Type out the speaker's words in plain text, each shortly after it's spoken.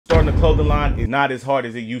starting a clothing line is not as hard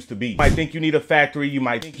as it used to be. You might think you need a factory, you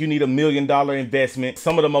might think you need $1 million investment.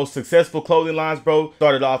 Some of the most successful clothing lines, bro,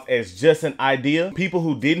 started off as just an idea. People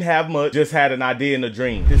who didn't have much just had an idea and a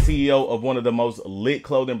dream. The CEO of one of the most lit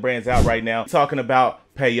clothing brands out right now, talking about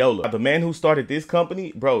Payola. The man who started this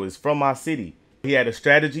company, bro, is from my city. He had a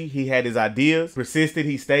strategy, he had his ideas, persisted,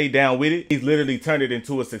 he stayed down with it. He's literally turned it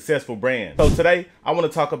into a successful brand. So today, I want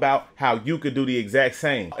to talk about how you could do the exact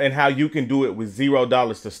same and how you can do it with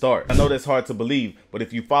 $0 to start. I know that's hard to believe, but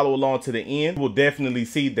if you follow along to the end, you will definitely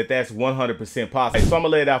see that that's 100% possible. So I'm gonna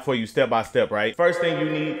lay it out for you step by step, right? First thing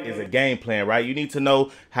you need is a game plan, right? You need to know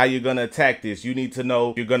how you're gonna attack this. You need to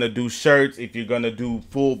know if you're gonna do shirts, if you're gonna do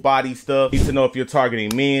full body stuff. You need to know if you're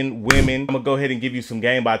targeting men, women. I'm gonna go ahead and give you some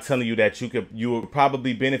game by telling you that you will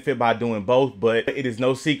probably benefit by doing both, but it is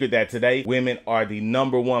no secret that today women are the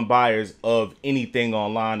 #1 buyers of anything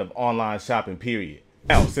online, of online shopping, period.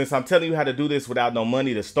 Now, since I'm telling you how to do this without no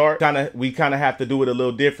money to start, we kind of have to do it a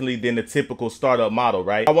little differently than the typical startup model,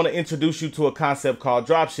 right? I want to introduce you to a concept called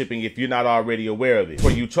drop shipping if you're not already aware of it.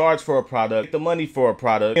 Where you charge for a product, get the money for a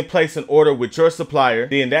product, and place an order with your supplier,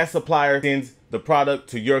 then that supplier sends the product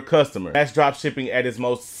to your customer. That's drop shipping at its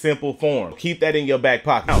most simple form. Keep that in your back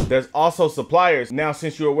pocket. Now, there's also suppliers. Now,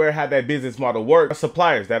 since you're aware how that business model works,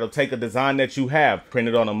 suppliers that'll take a design that you have, print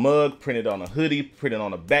it on a mug, print it on a hoodie, print it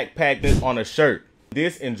on a backpack, on a shirt.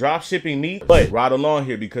 This and drop shipping meet, but right along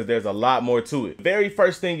here because there's a lot more to it. Very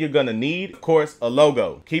first thing you're gonna need, of course, a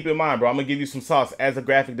logo. Keep in mind, bro, I'm gonna give you some sauce as a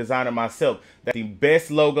graphic designer myself, that the best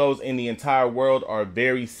logos in the entire world are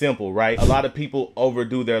very simple, right? A lot of people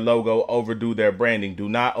overdo their logo, overdo their branding. Do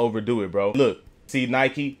not overdo it, bro. Look, see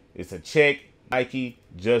Nike, it's a check. Nike,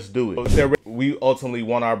 just do it. We ultimately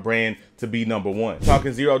want our brand to be #1.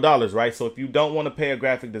 Talking $0, right? So if you don't want to pay a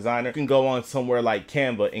graphic designer, you can go on somewhere like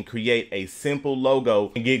Canva and create a simple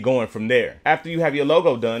logo and get going from there. After you have your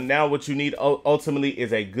logo done, now what you need ultimately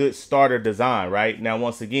is a good starter design, right? Now,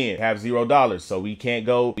 once again, have $0, so we can't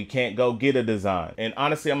go get a design. And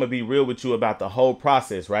honestly, I'm gonna be real with you about the whole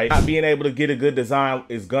process, right? Not being able to get a good design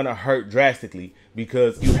is gonna hurt drastically,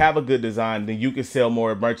 because if you have a good design, then you can sell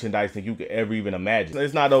more merchandise than you could ever even imagine.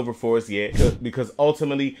 It's not over for us yet, because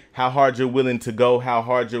ultimately how hard you're willing to go, how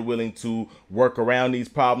hard you're willing to work around these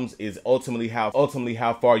problems is ultimately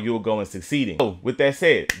how far you'll go in succeeding. So with that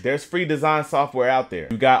said, there's free design software out there.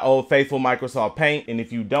 You got old faithful Microsoft Paint, and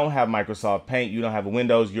if you don't have Microsoft Paint, you don't have a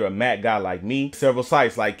Windows, you're a Mac guy like me, several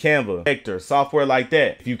sites like Canva, Vector, software like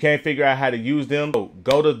that. If you can't figure out how to use them,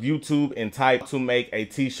 go to YouTube and type to make a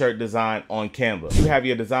t-shirt design on Canva. You have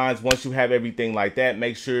your designs. Once you have everything like that,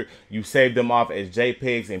 make sure you save them off as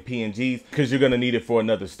JPEGs and PNGs, because you're going to need it for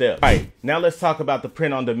another step. All right, now let's talk about the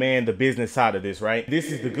print on demand, the business side of this, right?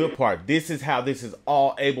 This is the good part. This is how this is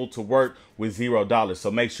all able to work with $0. So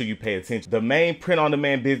make sure you pay attention. The main print on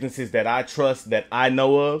demand businesses that I trust, that I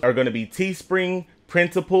know of, are going to be Teespring,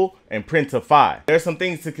 Printable, and Printify. There's some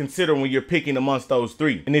things to consider when you're picking amongst those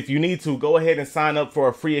three. And if you need to, go ahead and sign up for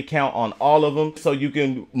a free account on all of them so you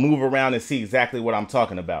can move around and see exactly what I'm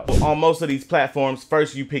talking about. So on most of these platforms,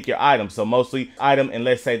 first you pick your item. So mostly item, and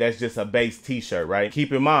let's say that's just a base t-shirt, right?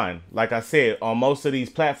 Keep in mind, like I said, on most of these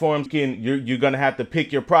platforms, you're gonna have to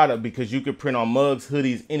pick your product, because you could print on mugs,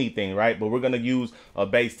 hoodies, anything, right? But we're gonna use a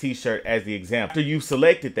base t-shirt as the example. After you've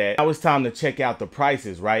selected that, now it's time to check out the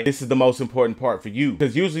prices, right? This is the most important part for you,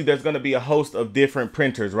 because usually there's going to be a host of different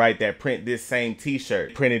printers, right, that print this same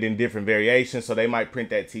t-shirt, printed in different variations. So they might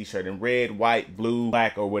print that t-shirt in red, white, blue,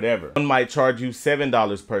 black, or whatever. One might charge you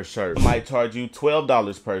 $7 per shirt. One might charge you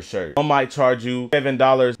 $12 per shirt. One might charge you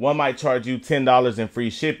 $7. One might charge you $10 in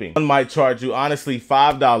free shipping. One might charge you, honestly,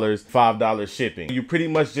 $5 shipping. You pretty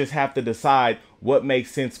much just have to decide what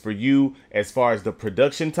makes sense for you as far as the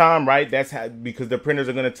production time, right? That's how, because the printers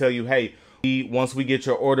are going to tell you, hey, once we get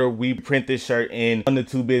your order, we print this shirt in 1 to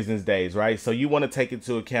 2 business days, right? So you want to take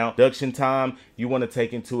into account production time. You want to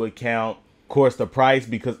take into account, of course, the price,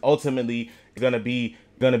 because ultimately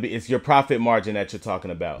it's your profit margin that you're talking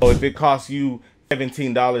about. So if it costs you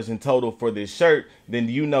 $17 in total for this shirt, then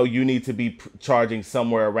you know you need to be charging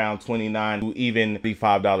somewhere around $29 to even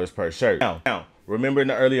 $35 per shirt. Now, remember in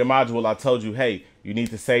the earlier module, I told you, hey, you need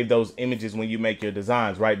to save those images when you make your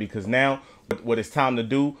designs, right? Because now what it's time to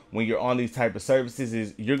do when you're on these type of services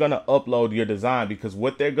is you're going to upload your design, because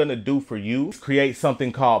what they're going to do for you is create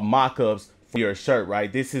something called mock-ups for your shirt,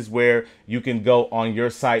 right? This is where you can go on your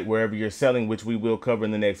site, wherever you're selling, which we will cover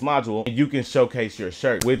in the next module, and you can showcase your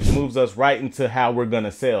shirt, which moves us right into how we're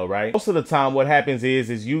gonna sell, right? Most of the time what happens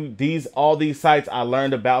is all these sites, I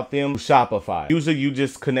learned about them through Shopify. Usually you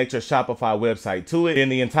just connect your Shopify website to it,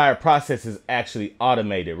 and the entire process is actually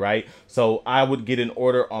automated, right? So I would get an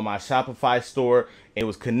order on my Shopify store, and it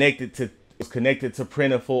was connected to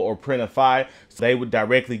Printiful or Printify, so they would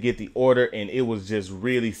directly get the order, and it was just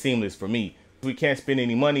really seamless for me. If we can't spend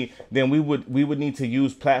any money, then we would need to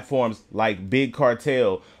use platforms like Big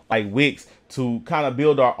Cartel, like Wix, to kind of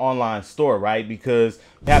build our online store, right? Because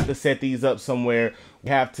we have to set these up somewhere, we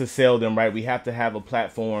have to sell them, right? We have to have a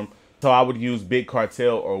platform. So I would use Big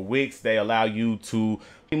Cartel or Wix. They allow you to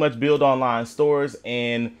pretty much build online stores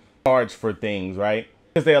and charge for things, right?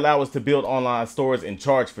 Because they allow us to build online stores and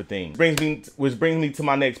charge for things. Which brings me to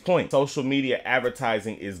my next point. Social media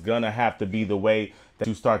advertising is gonna have to be the way that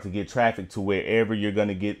you start to get traffic to wherever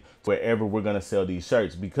we're gonna sell these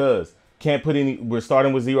shirts, because we're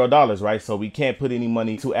starting with $0, right? So we can't put any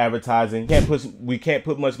money to advertising. We can't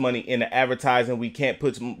put much money into advertising. We can't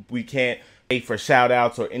pay for shout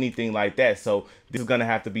outs or anything like that. So this is gonna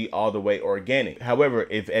have to be all the way organic. However,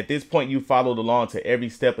 if at this point you followed along to every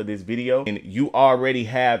step of this video and you already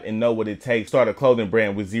have and know what it takes to start a clothing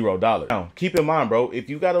brand with $0. Now, keep in mind, bro, if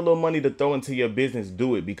you got a little money to throw into your business,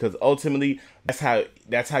 do it, because ultimately that's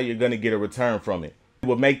how you're gonna get a return from it. It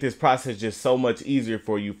will make this process just so much easier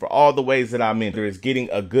for you for all the ways that I mentioned. Whether it's getting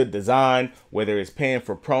a good design, whether it's paying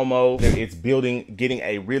for promo, whether it's getting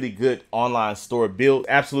a really good online store built.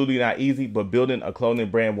 Absolutely not easy, but building a clothing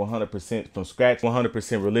brand 100% from scratch,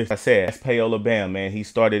 100% realistic. Like I said, that's Payola Bam, man. He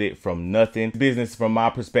started it from nothing. Business, from my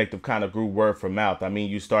perspective, kind of grew word for mouth. I mean,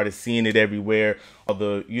 you started seeing it everywhere.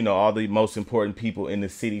 All the most important people in the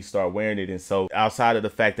city start wearing it. And so outside of the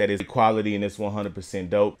fact that it's quality and it's 100%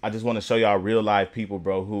 dope, I just want to show y'all real life people,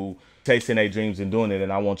 bro, who chasing their dreams and doing it,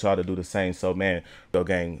 and I want y'all to do the same. So man, yo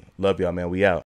gang, love y'all, man. We out.